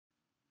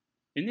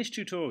In this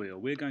tutorial,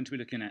 we're going to be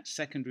looking at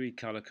secondary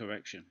color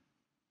correction.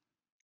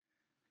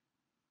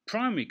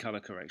 Primary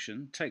color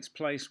correction takes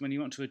place when you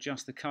want to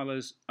adjust the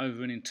colors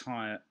over an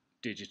entire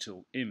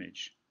digital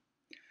image.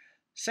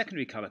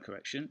 Secondary color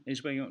correction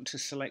is where you want to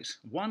select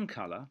one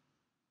color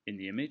in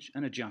the image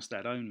and adjust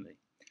that only.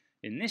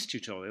 In this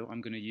tutorial, I'm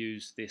going to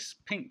use this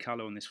pink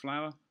color on this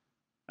flower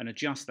and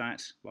adjust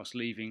that whilst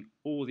leaving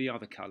all the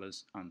other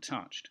colors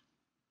untouched.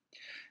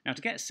 Now,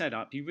 to get set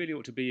up, you really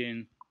ought to be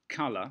in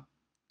color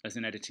as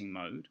an editing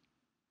mode,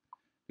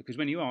 because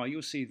when you are,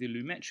 you'll see the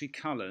lumetri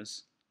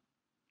colors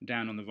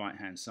down on the right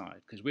hand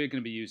side, because we're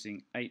going to be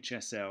using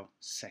HSL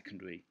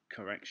secondary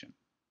correction.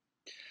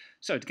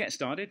 So to get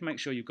started, make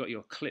sure you've got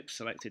your clip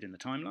selected in the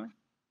timeline,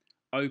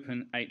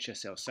 open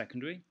HSL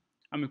secondary,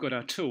 and we've got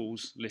our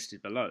tools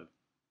listed below.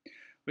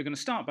 We're going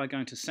to start by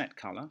going to set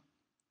color,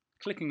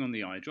 clicking on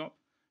the eyedrop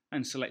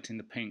and selecting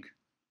the pink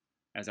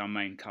as our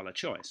main color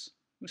choice.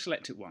 We'll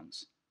select it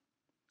once.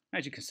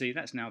 As you can see,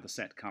 that's now the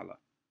set color.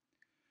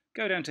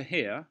 Go down to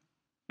here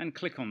and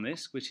click on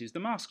this, which is the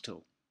mask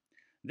tool.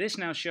 This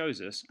now shows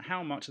us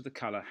how much of the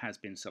colour has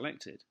been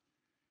selected.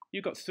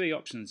 You've got three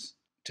options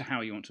to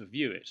how you want to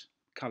view it: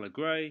 colour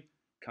grey,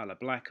 colour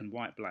black and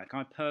white black.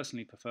 I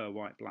personally prefer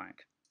white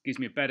black. It gives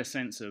me a better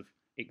sense of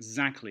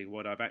exactly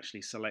what I've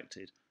actually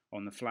selected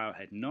on the flower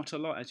head. Not a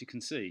lot, as you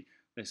can see.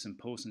 There's some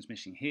portions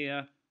missing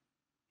here,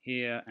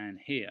 here and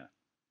here.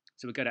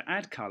 So we're going to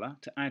add colour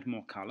to add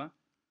more colour.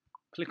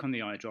 Click on the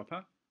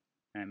eyedropper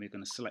and we're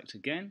going to select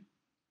again.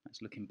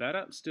 That's looking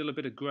better. Still a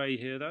bit of grey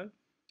here though.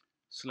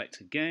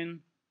 Select again.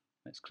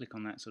 Let's click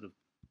on that sort of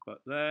spot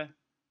there.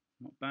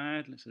 Not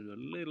bad. Let's do a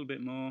little bit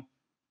more.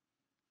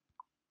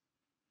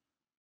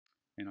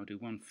 And I'll do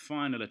one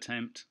final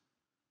attempt.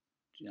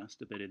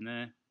 Just a bit in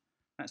there.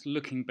 That's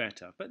looking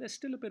better, but there's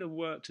still a bit of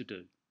work to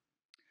do.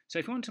 So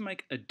if you want to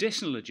make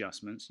additional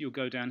adjustments, you'll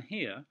go down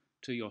here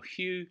to your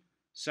hue,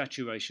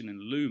 saturation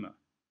and luma.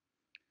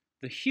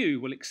 The hue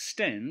will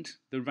extend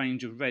the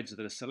range of reds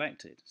that are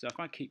selected. So if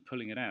I keep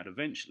pulling it out,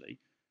 eventually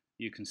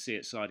you can see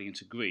it sliding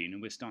into green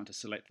and we're starting to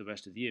select the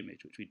rest of the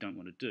image, which we don't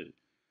want to do.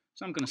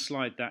 So I'm going to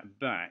slide that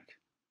back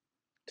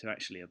to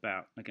actually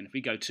about, again, if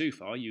we go too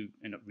far, you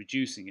end up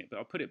reducing it, but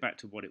I'll put it back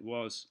to what it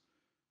was,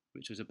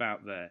 which was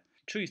about there.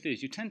 Truth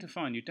is, you tend to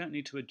find you don't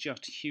need to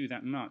adjust hue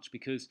that much,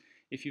 because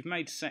if you've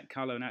made set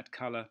color and add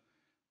color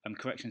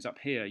corrections up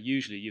here,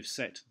 usually you've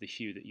set the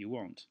hue that you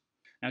want.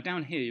 Now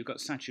down here you've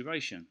got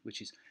saturation, which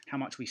is how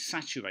much we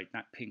saturate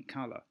that pink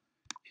colour.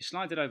 If you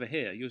slide it over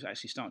here, you'll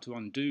actually start to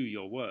undo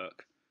your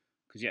work,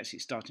 because you're actually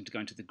starting to go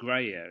into the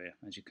grey area,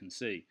 as you can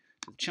see.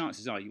 So the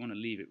chances are you want to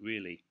leave it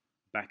really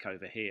back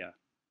over here.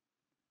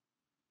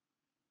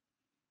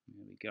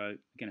 There we go.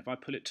 Again, if I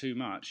pull it too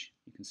much,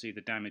 you can see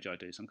the damage I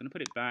do. So I'm going to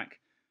put it back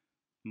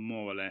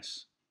more or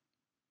less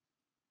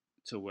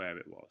to where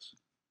it was.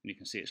 And you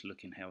can see it's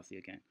looking healthy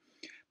again.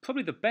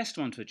 Probably the best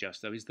one to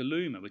adjust though is the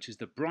luma, which is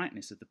the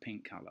brightness of the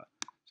pink colour.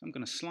 So I'm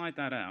going to slide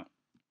that out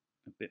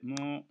a bit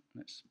more.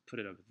 Let's put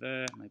it over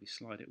there, maybe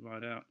slide it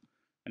right out.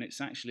 And it's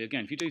actually,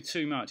 again, if you do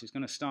too much, it's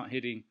going to start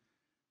hitting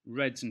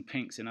reds and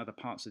pinks in other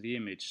parts of the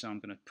image. So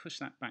I'm going to push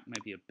that back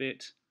maybe a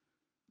bit.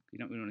 You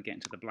don't really want to get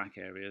into the black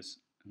areas.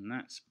 And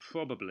that's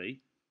probably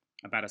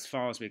about as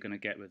far as we're going to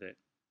get with it.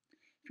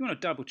 If you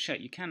want to double check,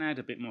 you can add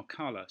a bit more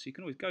colour. So you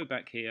can always go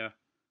back here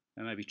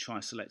and maybe try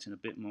selecting a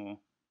bit more.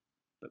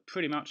 But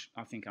pretty much,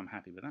 I think I'm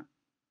happy with that.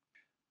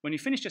 When you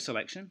finish your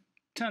selection,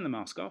 turn the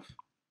mask off,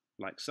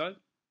 like so.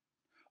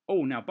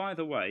 Oh, now by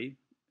the way,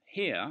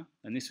 here,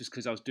 and this was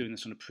because I was doing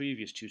this on a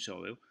previous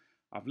tutorial,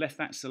 I've left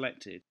that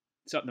selected.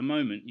 So at the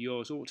moment,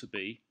 yours ought to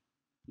be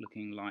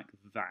looking like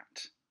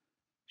that.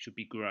 Should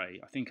be grey.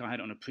 I think I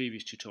had it on a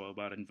previous tutorial,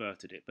 but I'd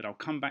inverted it. But I'll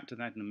come back to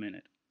that in a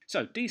minute.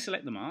 So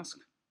deselect the mask,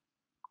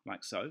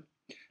 like so.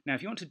 Now,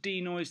 if you want to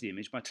denoise the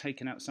image by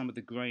taking out some of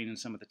the grain and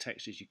some of the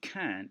textures, you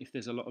can if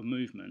there's a lot of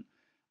movement.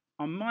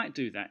 I might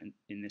do that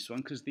in this one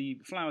because the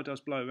flower does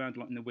blow around a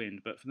lot in the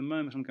wind, but for the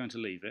moment I'm going to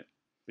leave it.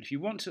 But if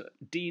you want to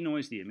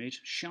denoise the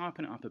image,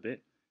 sharpen it up a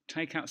bit,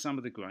 take out some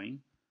of the grain,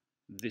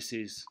 this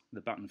is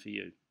the button for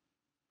you.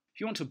 If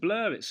you want to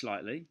blur it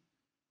slightly,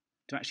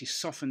 to actually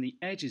soften the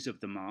edges of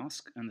the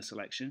mask and the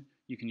selection,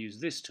 you can use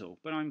this tool,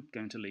 but I'm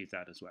going to leave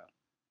that as well.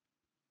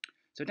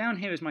 So down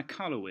here is my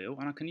colour wheel,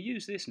 and I can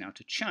use this now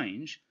to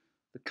change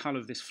the colour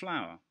of this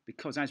flower,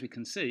 because as we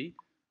can see,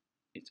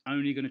 it's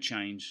only going to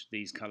change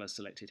these colours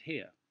selected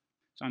here.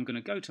 So I'm going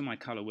to go to my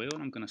colour wheel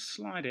and I'm going to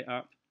slide it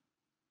up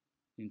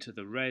into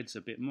the reds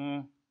a bit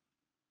more.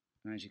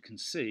 And as you can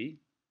see,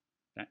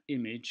 that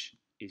image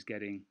is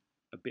getting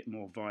a bit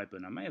more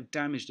vibrant. I may have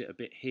damaged it a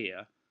bit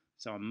here,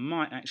 so I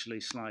might actually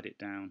slide it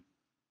down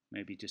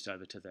maybe just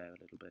over to there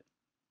a little bit.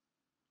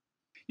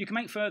 You can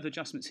make further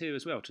adjustments here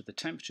as well to the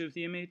temperature of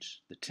the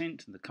image, the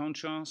tint and the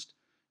contrast.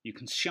 You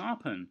can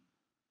sharpen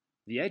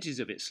the edges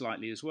of it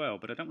slightly as well,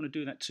 but I don't want to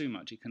do that too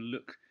much. It can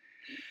look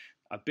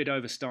a bit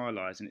over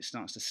stylized and it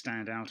starts to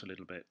stand out a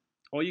little bit.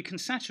 Or you can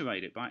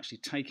saturate it by actually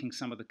taking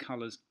some of the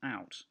colours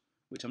out,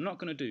 which I'm not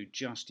going to do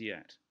just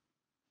yet.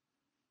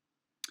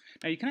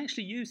 Now you can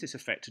actually use this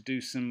effect to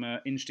do some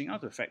interesting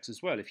other effects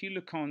as well. If you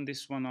look on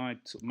this one I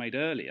sort of made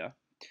earlier,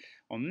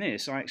 on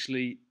this I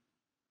actually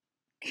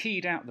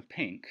keyed out the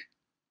pink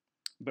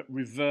but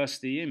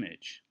reversed the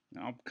image.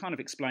 Now, I'll kind of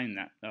explain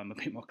that a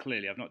bit more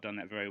clearly. I've not done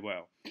that very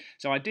well.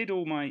 So I did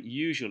all my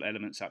usual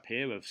elements up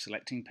here of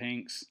selecting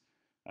pinks,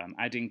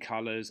 adding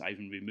colours. I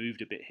even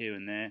removed a bit here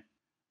and there.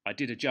 I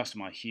did adjust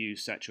my hue,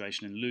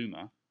 saturation and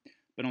luma.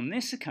 But on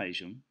this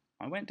occasion,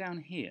 I went down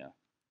here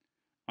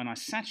and I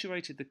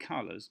saturated the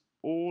colours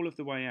all of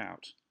the way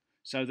out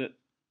so that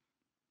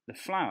the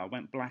flower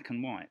went black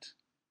and white.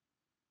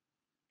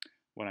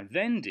 What I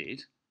then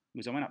did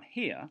was I went up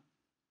here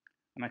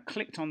and I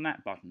clicked on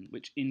that button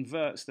which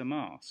inverts the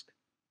mask.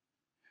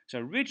 So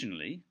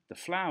originally the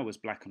flower was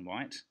black and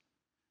white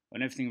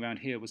and everything around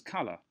here was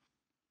colour.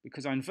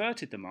 Because I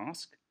inverted the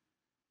mask,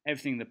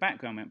 everything in the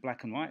background went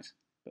black and white,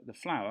 but the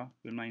flower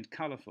remained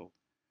colourful.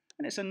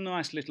 And it's a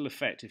nice little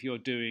effect if you're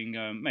doing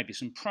maybe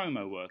some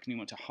promo work and you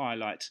want to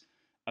highlight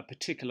a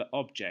particular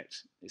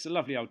object. It's a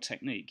lovely old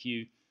technique.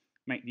 You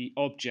make the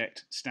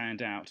object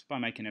stand out by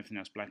making everything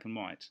else black and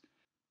white.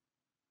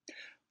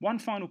 One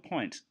final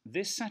point,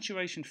 this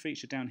saturation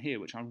feature down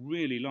here, which I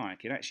really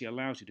like, it actually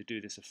allows you to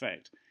do this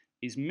effect,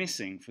 is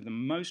missing for the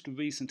most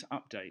recent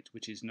update,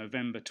 which is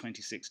November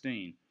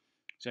 2016.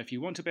 So if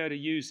you want to be able to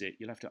use it,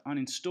 you'll have to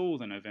uninstall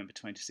the November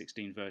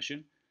 2016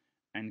 version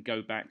and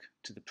go back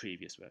to the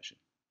previous version.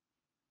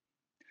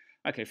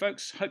 Okay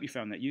folks, hope you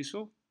found that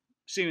useful.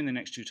 See you in the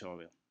next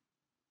tutorial.